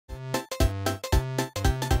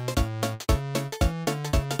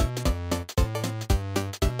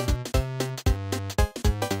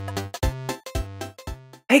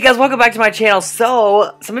Hey guys, welcome back to my channel.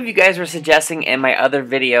 So, some of you guys were suggesting in my other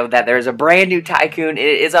video that there's a brand new tycoon.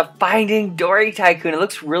 It is a Finding Dory Tycoon. It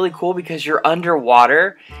looks really cool because you're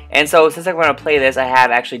underwater. And so, since I want to play this, I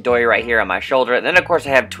have actually Dory right here on my shoulder. And then, of course,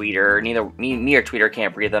 I have Tweeter. Neither me or Tweeter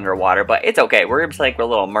can't breathe underwater, but it's okay. We're just like a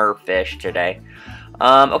little merfish today.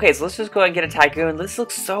 Okay, so let's just go ahead and get a tycoon. This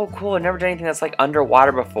looks so cool. I've never done anything that's like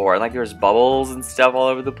underwater before. Like there's bubbles and stuff all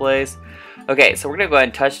over the place. Okay, so we're gonna go ahead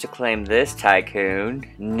and touch to claim this tycoon.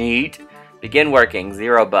 Neat. Begin working.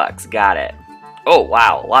 $0. Got it. Oh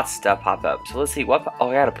wow, lots of stuff pop up. So let's see what. Oh,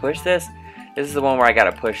 I gotta push this. This is the one where I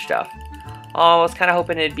gotta push stuff. Oh, I was kind of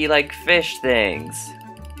hoping it'd be like fish things.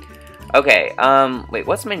 Okay. Wait.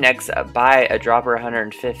 What's my next? Buy a dropper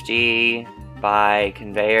 150. Buy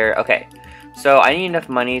conveyor. Okay. So I need enough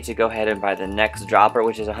money to go ahead and buy the next dropper,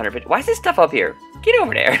 which is 150. Why is this stuff up here? Get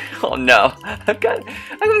over there. Oh no. I've got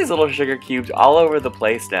these little sugar cubes all over the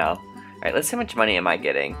place now. Alright, let's see how much money am I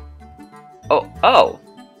getting. Oh.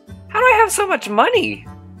 How do I have so much money?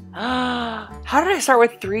 How did I start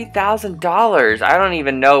with $3,000? I don't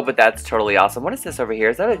even know, but that's totally awesome. What is this over here?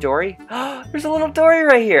 Is that a Dory? There's a little Dory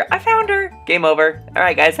right here. I found her. Game over.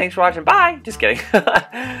 Alright guys, thanks for watching. Bye. Just kidding.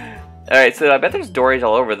 Alright, so I bet there's Dories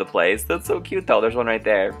all over the place. That's so cute though. There's one right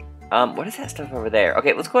there. What is that stuff over there?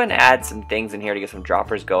 Okay, let's go ahead and add some things in here to get some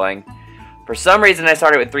droppers going. For some reason I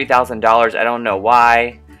started with $3,000. I don't know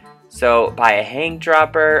why. So, buy a Hank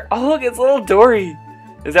dropper. Oh look, it's a little Dory.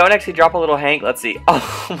 Does that one actually drop a little Hank? Let's see.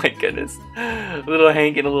 Oh my goodness. A little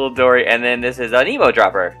Hank and a little Dory. And then this is a Nemo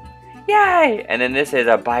dropper. Yay! And then this is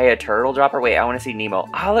a buy a turtle dropper. Wait, I want to see Nemo.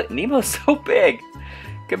 Oh look, Nemo's so big.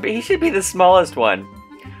 He should be the smallest one.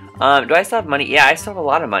 Do I still have money? Yeah, I still have a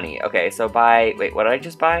lot of money. Okay, so buy... Wait, what did I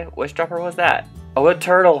just buy? Which dropper was that? Oh, a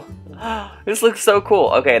turtle. This looks so cool.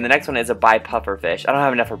 Okay, and the next one is a buy pufferfish. I don't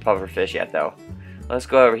have enough for pufferfish yet, though. Let's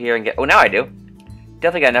go over here and get... Oh, now I do.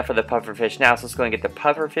 Definitely got enough for the pufferfish now, so let's go and get the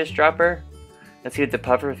pufferfish dropper. Let's see what the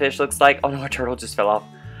pufferfish looks like. Oh, no, a turtle just fell off.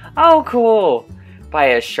 Oh, cool. Buy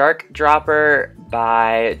a shark dropper.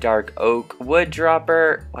 Buy dark oak wood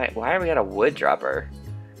dropper. Why have we got a wood dropper?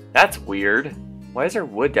 That's weird. Why is there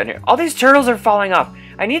wood down here? All these turtles are falling off.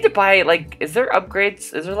 I need to buy, like, is there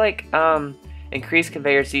upgrades? Is there, like, increased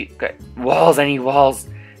conveyor seat? Okay. Walls, I need walls.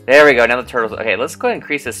 There we go, now the turtles. Okay, let's go ahead and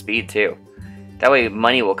increase the speed, too. That way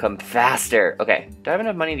money will come faster. Okay, do I have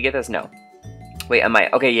enough money to get this? No. Wait, I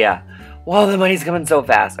might. Okay, yeah. Whoa, the money's coming so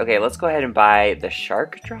fast. Okay, let's go ahead and buy the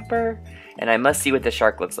shark dropper. And I must see what the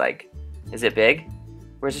shark looks like. Is it big?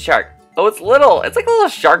 Where's the shark? Oh, it's little. It's like a little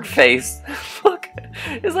shark face. Look,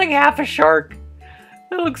 it's like half a shark.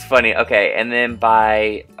 That looks funny. Okay, and then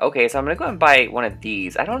buy... Okay, so I'm going to go and buy one of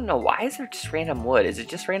these. I don't know. Why is there just random wood? Is it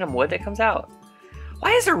just random wood that comes out?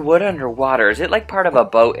 Why is there wood underwater? Is it like part of a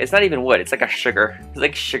boat? It's not even wood. It's like a sugar. It's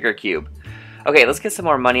like sugar cube. Okay, let's get some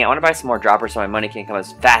more money. I want to buy some more droppers so my money can come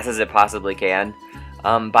as fast as it possibly can.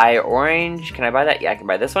 Buy orange. Can I buy that? Yeah, I can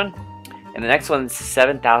buy this one. And the next one's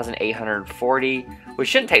 7,840, which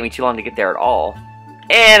shouldn't take me too long to get there at all.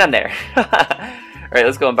 And I'm there. Alright,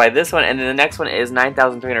 let's go and buy this one, and then the next one is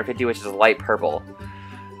 9,350, which is light purple.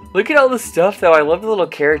 Look at all the stuff, though. I love the little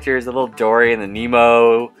characters, the little Dory and the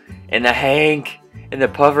Nemo, and the Hank, and the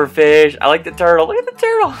pufferfish. I like the turtle. Look at the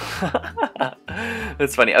turtle.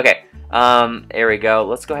 That's funny. Okay, there we go.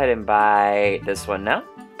 Let's go ahead and buy this one now.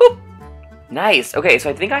 Boop. Nice. Okay, so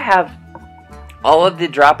I think I have all of the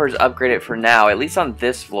droppers upgraded for now, at least on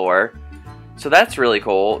this floor. So that's really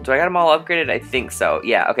cool. Do I got them all upgraded? I think so.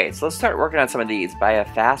 Yeah, okay, so let's start working on some of these. Buy a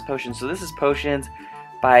fast potion. So this is potions.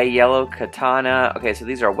 Buy a yellow katana. Okay, so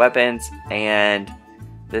these are weapons. And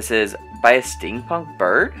this is buy a steampunk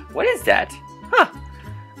bird? What is that? Huh.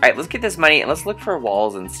 Alright, let's get this money and let's look for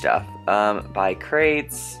walls and stuff. Buy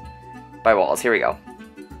crates. Buy walls. Here we go.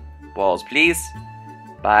 Walls, please.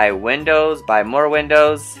 Buy windows. Buy more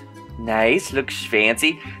windows. Nice, looks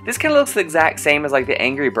fancy. This kind of looks the exact same as like the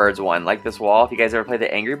Angry Birds one, like this wall. If you guys ever played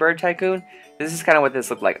the Angry Bird Tycoon, this is kind of what this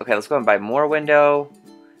looked like. Okay, let's go and buy more window.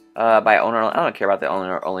 Buy owner. I don't care about the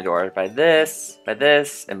owner only door. Buy this,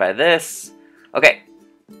 and buy this. Okay.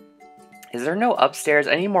 Is there no upstairs?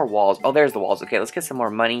 I need more walls. Oh, there's the walls. Okay, let's get some more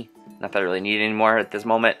money. Not that I really need any more at this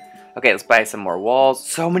moment. Okay, let's buy some more walls.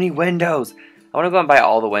 So many windows. I want to go and buy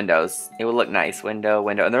all the windows. It would look nice. Window.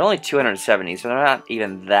 And they're only 270, so they're not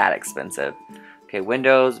even that expensive. Okay,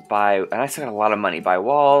 windows, buy... And I still got a lot of money. Buy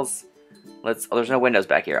walls. Oh, there's no windows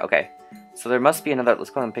back here. Okay. So there must be another...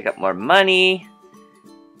 Let's go and pick up more money.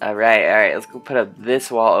 Alright. Let's go put up this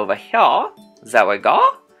wall over here. Is that what we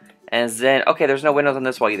go? And then... Okay, there's no windows on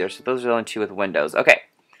this wall either, so those are the only two with windows. Okay.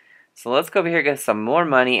 So let's go over here, get some more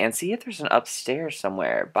money, and see if there's an upstairs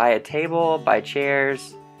somewhere. Buy a table, buy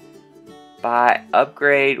chairs... Buy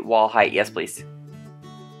upgrade wall height. Yes, please.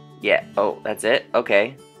 Yeah. Oh, that's it.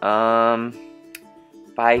 Okay. Buy.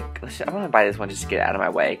 I want to buy this one just to get out of my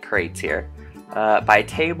way. Crates here. Buy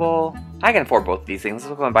table. I can afford both of these things.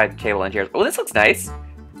 Let's go and buy the table and chairs. Oh, this looks nice.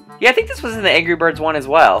 Yeah, I think this was in the Angry Birds one as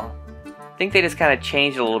well. I think they just kind of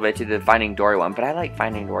changed a little bit to the Finding Dory one, but I like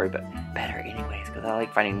Finding Dory better anyways because I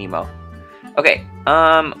like Finding Nemo. Okay.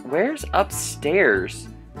 Where's upstairs?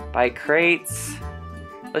 Buy crates.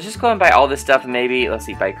 Let's just go and buy all this stuff and maybe let's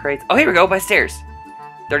see. Buy crates. Oh, here we go. Buy stairs.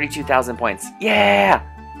 32,000 points. Yeah.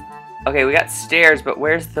 Okay, we got stairs, but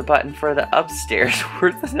where's the button for the upstairs?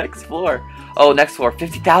 Where's the next floor? Oh, next floor,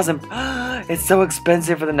 50,000. It's so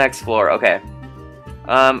expensive for the next floor. Okay.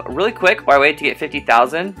 Really quick, while I wait to get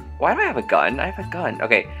 50,000. Why do I have a gun? I have a gun.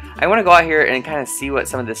 Okay, I want to go out here and kind of see what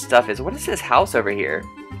some of this stuff is. What is this house over here?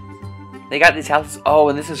 They got these houses. Oh,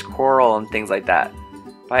 and this is coral and things like that.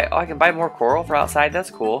 Oh, I can buy more coral for outside. That's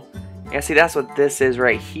cool. Yeah, see, that's what this is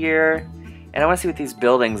right here. And I want to see what these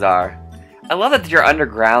buildings are. I love that you're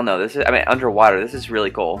underground though. Underwater. This is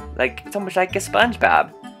really cool. Like, it's almost like a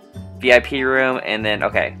SpongeBob. VIP room, and then,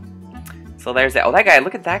 okay. So there's that. Oh, that guy,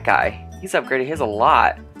 look at that guy. He's upgraded his a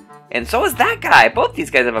lot. And so is that guy. Both these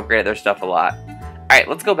guys have upgraded their stuff a lot. Alright,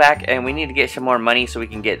 let's go back, and we need to get some more money so we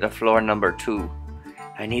can get the floor number 2.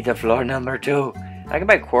 I need the floor number 2. I can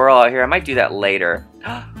buy coral out here. I might do that later.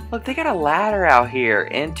 Look, they got a ladder out here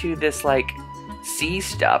into this, like, sea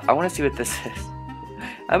stuff. I want to see what this is.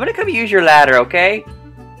 I'm gonna come use your ladder, okay?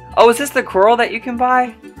 Oh, is this the coral that you can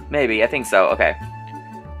buy? Maybe, I think so. Okay.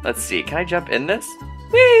 Let's see. Can I jump in this?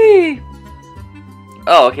 Whee!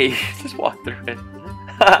 Oh, okay. You just walk through it.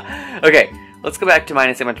 Okay, let's go back to mine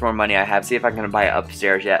and see how much more money I have. See if I can buy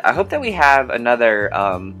upstairs yet. I hope that we have another,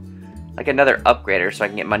 like another upgrader so I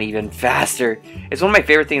can get money even faster. It's one of my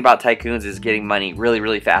favorite things about Tycoons is getting money really,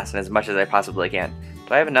 really fast and as much as I possibly can.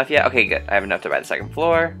 Do I have enough yet? Okay, good. I have enough to buy the second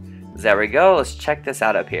floor. There we go. Let's check this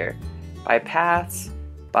out up here. Buy paths.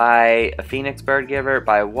 Buy a phoenix bird giver.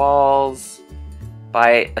 Buy walls.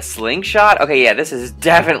 Buy a slingshot. Okay, yeah, this is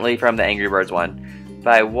definitely from the Angry Birds one.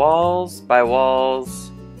 Buy walls. Buy walls.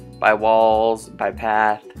 Buy walls. Buy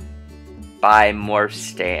path. Buy morph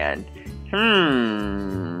stand.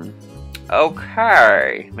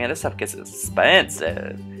 Okay. Man, this stuff gets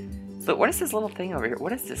expensive. So what is this little thing over here?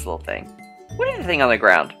 What is this little thing? What is the thing on the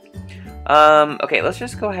ground? Okay, let's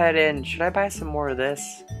just go ahead and... Should I buy some more of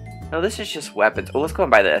this? No, this is just weapons. Oh, let's go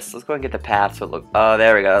and buy this. Let's go and get the path so it look... Oh,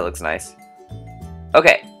 there we go. That looks nice.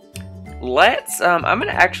 Okay. Let's... I'm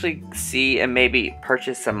gonna actually see and maybe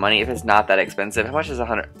purchase some money if it's not that expensive. How much is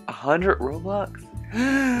 100? 100 Robux?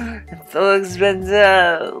 It's so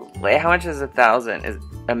expensive. Wait, how much is 1,000? Is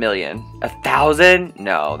a million? 1,000?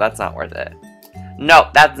 No, that's not worth it. No,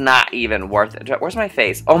 that's not even worth it. Where's my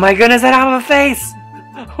face? Oh my goodness, I don't have a face!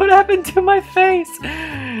 What happened to my face?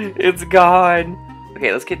 It's gone.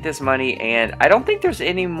 Okay, let's get this money, and I don't think there's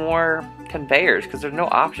any more conveyors because there's no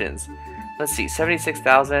options. Let's see,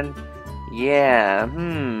 76,000. Yeah.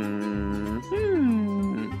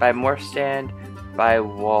 Buy morph stand. Buy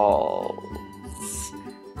walls.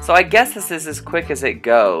 So I guess this is as quick as it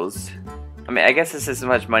goes. I mean, I guess this is as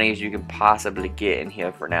much money as you can possibly get in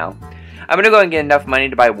here for now. I'm gonna go and get enough money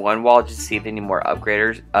to buy one wall just to see if any more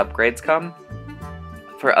upgrades come.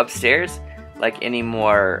 For upstairs, like any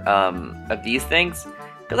more of these things,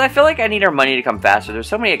 because I feel like I need our money to come faster. There's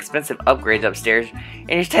so many expensive upgrades upstairs,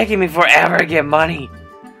 and it's taking me forever to get money.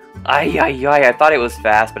 I thought it was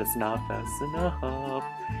fast, but it's not fast enough.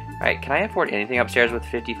 Alright, can I afford anything upstairs with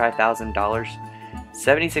 $55,000?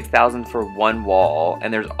 76,000 for one wall,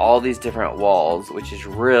 and there's all these different walls, which is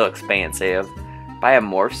real expansive. Buy a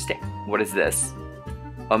morph stand. What is this?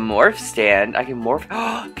 A morph stand? I can morph.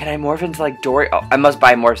 Can I morph into like Dory? Oh, I must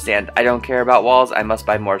buy morph stand. I don't care about walls. I must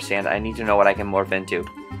buy morph stand. I need to know what I can morph into.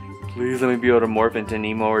 Please let me be able to morph into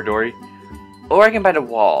Nemo or Dory. Or I can buy the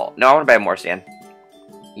wall. No, I want to buy a morph stand.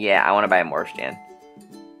 Yeah, I want to buy a morph stand.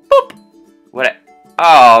 Boop! What?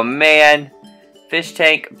 Oh, man. Fish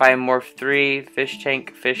tank, buy morph 3. Fish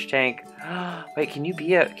tank, fish tank. Wait, can you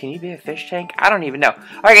be a fish tank? I don't even know.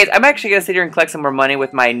 Alright guys, I'm actually gonna sit here and collect some more money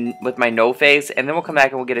with my no face, and then we'll come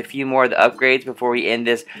back and we'll get a few more of the upgrades before we end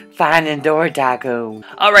this Finding Dory Tycoon.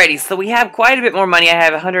 Alrighty, so we have quite a bit more money. I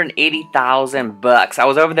have 180,000 bucks. I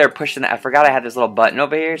was over there pushing that. I forgot I had this little button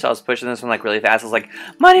over here, so I was pushing this one like really fast. I was like,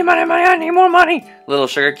 money, money, money, I need more money. Little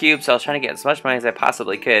sugar cube, so I was trying to get as much money as I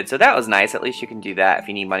possibly could. So that was nice. At least you can do that if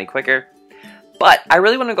you need money quicker. But I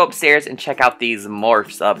really want to go upstairs and check out these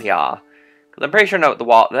morphs up here. Because I'm pretty sure no, the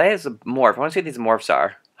wall, that is a morph. I want to see what these morphs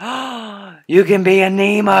are. You can be a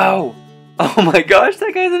Nemo! Oh my gosh,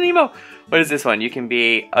 that guy's a Nemo! What is this one? You can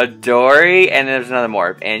be a Dory, and there's another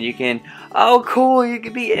morph. And you can... Oh, cool. You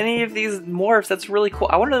can be any of these morphs. That's really cool.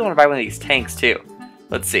 I really want to buy one of these tanks, too.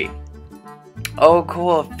 Let's see. Oh,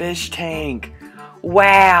 cool. A fish tank.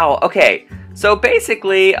 Wow. Okay. So,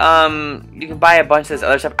 basically, you can buy a bunch of this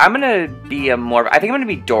other stuff. I'm going to be a morph. I think I'm going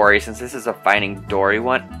to be Dory, since this is a Finding Dory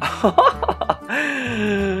one.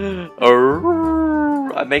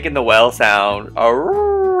 I'm making the whale sound.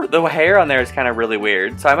 The hair on there is kind of really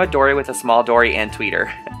weird. So I'm a Dory with a small Dory and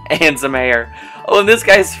tweeter. And some hair. Oh, and this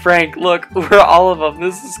guy's Frank. Look, we're all of them.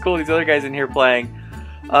 This is cool. These other guys in here playing.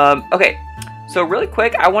 Okay. So really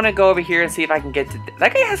quick, I want to go over here and see if I can get to...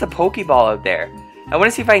 That guy has a Pokeball out there. I want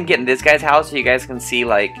to see if I can get in this guy's house so you guys can see,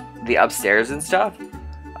 like, the upstairs and stuff.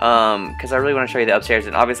 Because I really want to show you the upstairs.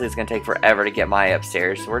 And obviously it's going to take forever to get my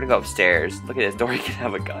upstairs. So we're going to go upstairs. Look at this. Dory can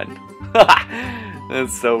have a gun.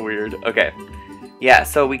 That's so weird. Okay. Yeah,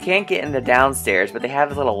 so we can't get in the downstairs, but they have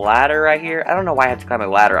this little ladder right here. I don't know why I have to climb a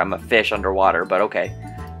ladder. I'm a fish underwater, but okay.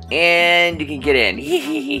 And you can get in.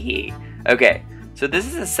 Okay, so this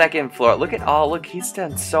is the second floor. Look at all, look, he's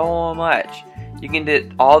done so much. You can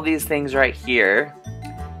do all these things right here.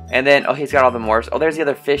 And then, oh, he's got all the morphs. Oh, there's the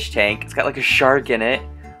other fish tank. It's got like a shark in it.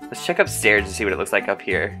 Let's check upstairs to see what it looks like up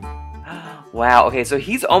here. Wow, okay, so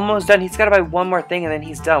he's almost done. He's got to buy one more thing and then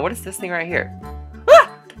he's done. What is this thing right here?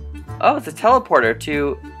 Oh, it's a teleporter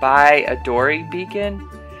to buy a Dory beacon.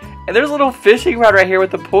 And there's a little fishing rod right here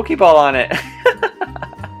with a Pokeball on it.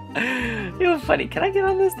 You know, funny. Can I get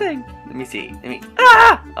on this thing? Let me see.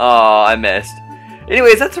 Ah! Oh, I missed.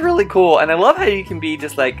 Anyways, that's really cool. And I love how you can be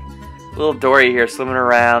just like little Dory here swimming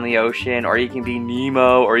around the ocean. Or you can be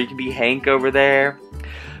Nemo. Or you can be Hank over there.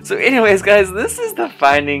 So anyways, guys, this is the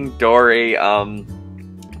Finding Dory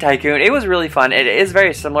Tycoon. It was really fun. It is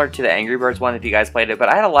very similar to the Angry Birds one if you guys played it, but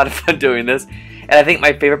I had a lot of fun doing this. And I think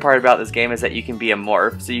my favorite part about this game is that you can be a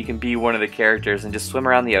morph, so you can be one of the characters and just swim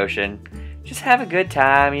around the ocean. Just have a good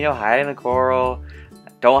time, you know, hide in the coral.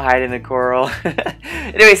 Don't hide in the coral.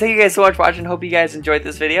 Anyways, thank you guys so much for watching. Hope you guys enjoyed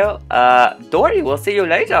this video. Dory, we'll see you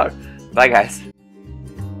later. Bye, guys.